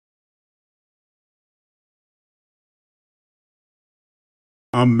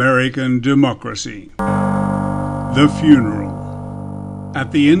American democracy. The funeral.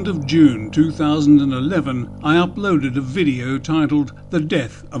 At the end of June 2011, I uploaded a video titled The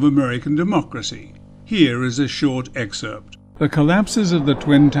Death of American Democracy. Here is a short excerpt. The collapses of the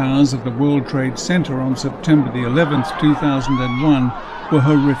Twin Towers of the World Trade Center on September the 11th, 2001 were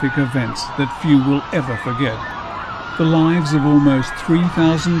horrific events that few will ever forget. The lives of almost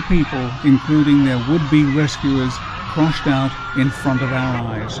 3,000 people, including their would-be rescuers, crushed out in front of our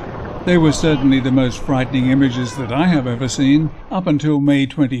eyes. They were certainly the most frightening images that I have ever seen, up until May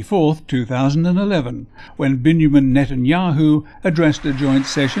 24, 2011, when Benjamin Netanyahu addressed a joint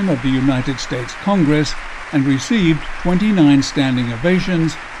session of the United States Congress and received 29 standing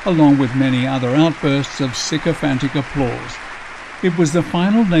ovations, along with many other outbursts of sycophantic applause. It was the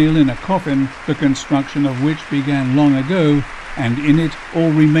final nail in a coffin, the construction of which began long ago, and in it all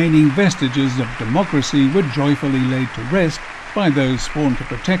remaining vestiges of democracy were joyfully laid to rest by those sworn to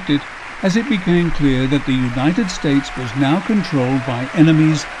protect it, as it became clear that the United States was now controlled by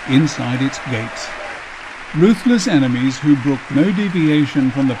enemies inside its gates. Ruthless enemies who brooked no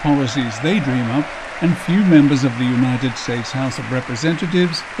deviation from the policies they dream up, and few members of the United States House of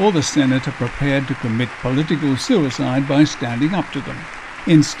Representatives or the Senate are prepared to commit political suicide by standing up to them.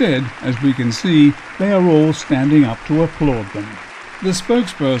 Instead, as we can see, they are all standing up to applaud them. The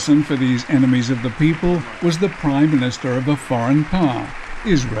spokesperson for these enemies of the people was the Prime Minister of a foreign power,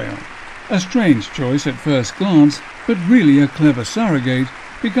 Israel. A strange choice at first glance, but really a clever surrogate,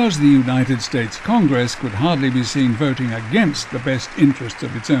 because the United States Congress could hardly be seen voting against the best interests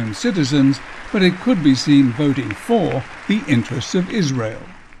of its own citizens, but it could be seen voting for the interests of Israel.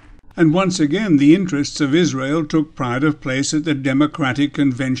 And once again the interests of Israel took pride of place at the Democratic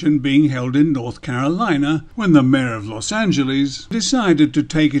Convention being held in North Carolina, when the mayor of Los Angeles decided to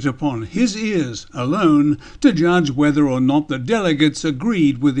take it upon his ears alone to judge whether or not the delegates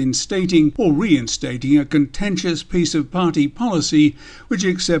agreed with instating or reinstating a contentious piece of party policy which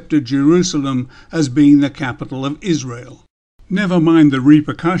accepted Jerusalem as being the capital of Israel. Never mind the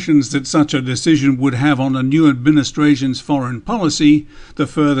repercussions that such a decision would have on a new administration's foreign policy, the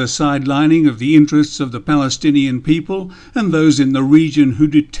further sidelining of the interests of the Palestinian people and those in the region who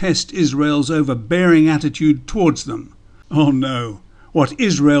detest Israel's overbearing attitude towards them. Oh no, what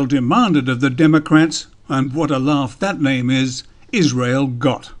Israel demanded of the Democrats, and what a laugh that name is, Israel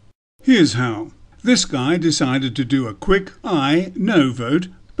got. Here's how. This guy decided to do a quick aye/no vote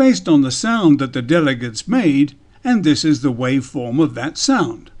based on the sound that the delegates made, and this is the waveform of that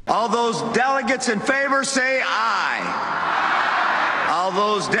sound. All those delegates in favor say aye. All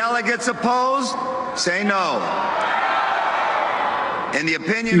those delegates opposed say no. In the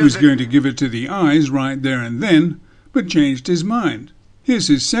opinion he was going to give it to the ayes right there and then, but changed his mind. Here's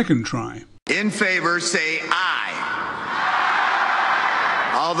his second try. In favor say aye.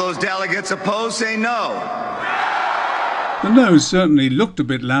 All those delegates opposed say no. The no's certainly looked a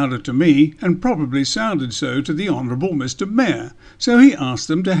bit louder to me, and probably sounded so to the Honourable Mr. Mayor, so he asked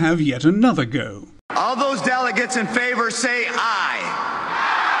them to have yet another go. All those delegates in favor say aye.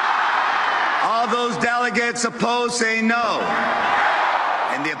 All those delegates opposed say no.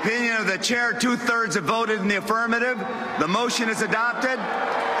 In the opinion of the chair, 2/3 have voted in the affirmative. The motion is adopted,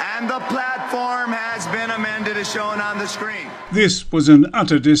 and the platform has been amended as shown on the screen. This was an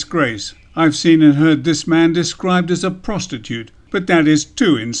utter disgrace. I've seen and heard this man described as a prostitute, but that is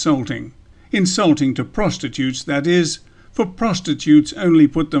too insulting. Insulting to prostitutes, that is, for prostitutes only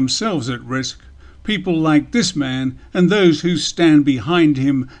put themselves at risk. People like this man and those who stand behind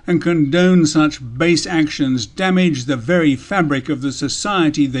him and condone such base actions damage the very fabric of the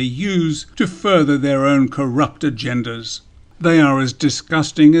society they use to further their own corrupt agendas. They are as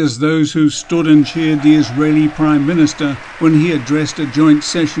disgusting as those who stood and cheered the Israeli Prime Minister when he addressed a joint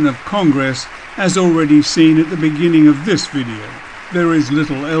session of Congress, as already seen at the beginning of this video. There is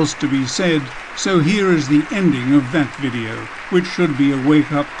little else to be said, so here is the ending of that video, which should be a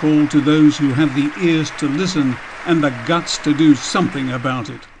wake-up call to those who have the ears to listen and the guts to do something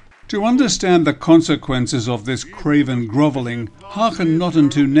about it. To understand the consequences of this craven grovelling, hearken not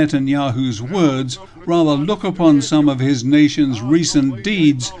unto Netanyahu's words, rather look upon some of his nation's recent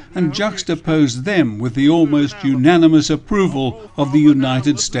deeds and juxtapose them with the almost unanimous approval of the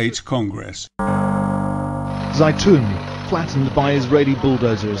United States Congress. Zaytun, flattened by Israeli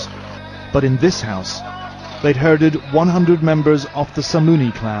bulldozers, but in this house they'd herded 100 members of the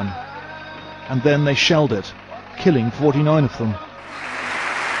Samuni clan, and then they shelled it, killing 49 of them.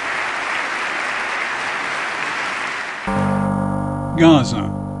 Gaza,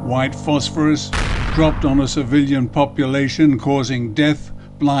 white phosphorus, dropped on a civilian population, causing death,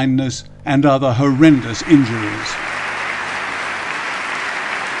 blindness, and other horrendous injuries.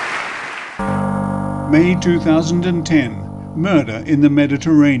 May 2010, murder in the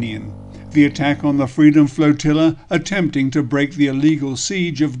Mediterranean. The attack on the Freedom Flotilla attempting to break the illegal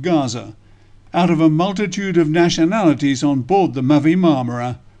siege of Gaza. Out of a multitude of nationalities on board the Mavi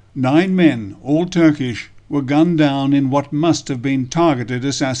Marmara, 9 men, all Turkish, were gunned down in what must have been targeted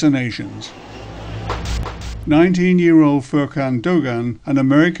assassinations. 19-year-old Furkan Dogan, an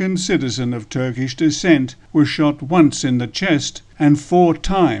American citizen of Turkish descent, was shot once in the chest and 4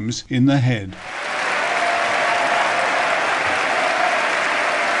 times in the head.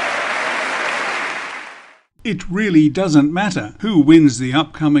 It really doesn't matter who wins the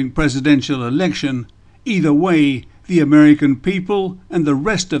upcoming presidential election. Either way, the American people and the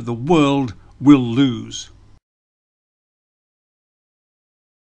rest of the world will lose.